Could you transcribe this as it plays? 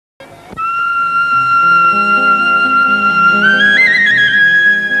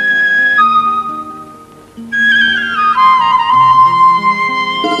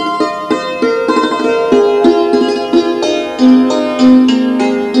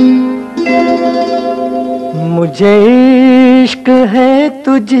मुझे इश्क है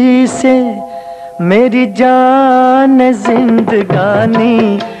तुझी से मेरी जान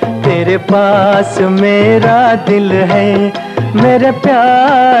जिंदगानी, तेरे पास मेरा दिल है मेरे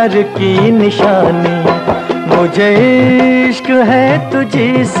प्यार की निशानी। मुझे इश्क है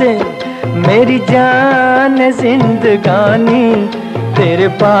तुझी से मेरी जान जिंदगानी, तेरे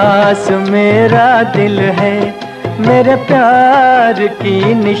पास मेरा दिल है मेरे प्यार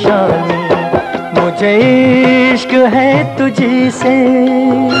की निशानी। मुझे इश्क है तुझी से।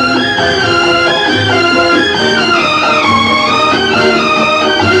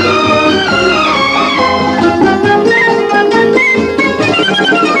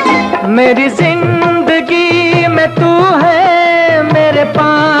 मेरी जिंदगी में तू है, मेरे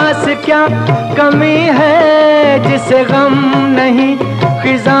पास क्या कमी है, जिसे गम नहीं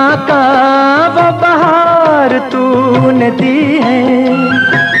खिज़ा का वो बहार तूने दी है।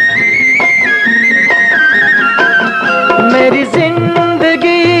 मेरी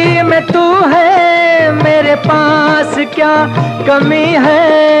जिंदगी में तू है, मेरे पास क्या कमी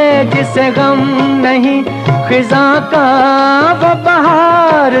है, जिसे गम नहीं खिज़ा का वो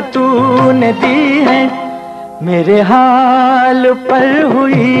बहार तूने दी है। मेरे हाल पर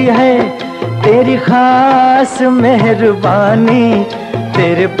हुई है तेरी खास मेहरबानी,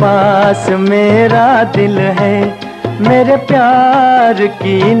 तेरे पास मेरा दिल है मेरे प्यार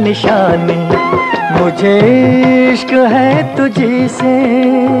की निशानी। मुझे इश्क है तुझी से।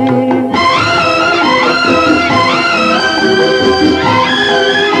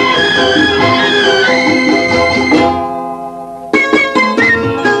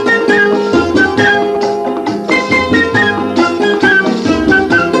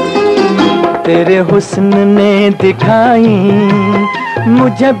 तेरे हुस्न ने दिखाई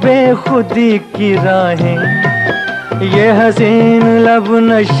मुझे बेखुदी की राहें, ये हसीन लब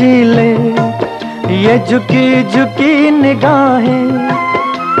नशीले, ये झुकी झुकी निगाहें।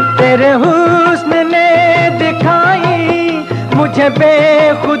 तेरे हुस्न ने दिखाई मुझे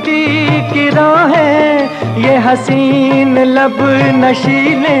बेखुदी की राहें, ये हसीन लब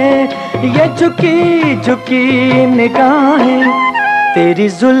नशीले, ये झुकी झुकी निगाहें। तेरी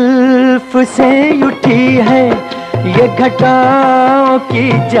जुल्फ से उठी है ये घटाओं की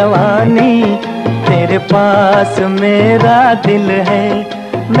जवानी, तेरे पास मेरा दिल है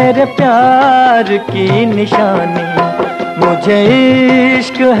मेरे प्यार की निशानी। मुझे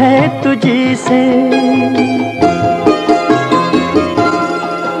इश्क है तुझी से।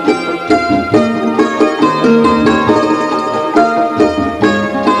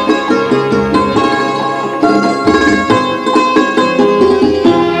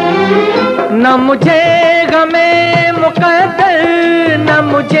 न मुझे गमे मुकद्दर, न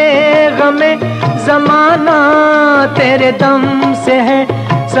मुझे गमे ज़माना, तेरे दम से है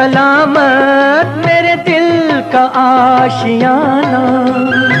सलामत मेरे दिल का आशियाना।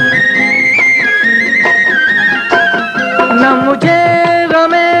 न मुझे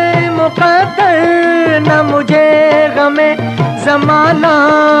गमे मुकद्दर, न मुझे गमे ज़माना,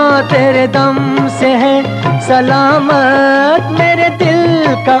 तेरे दम से है सलामत मेरे दिल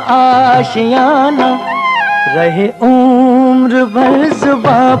का आशियाना। रहे उम्र भर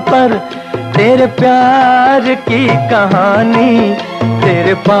जुबां पर तेरे प्यार की कहानी,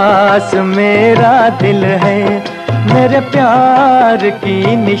 तेरे पास मेरा दिल है मेरे प्यार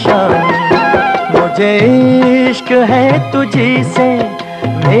की निशानी। मुझे इश्क है तुझी से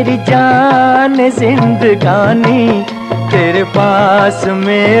मेरी जान जिंदगानी, तेरे पास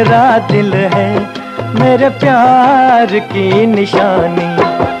मेरा दिल है मेरे प्यार की निशानी।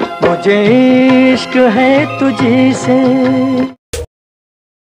 मुझे इश्क है तुझी से।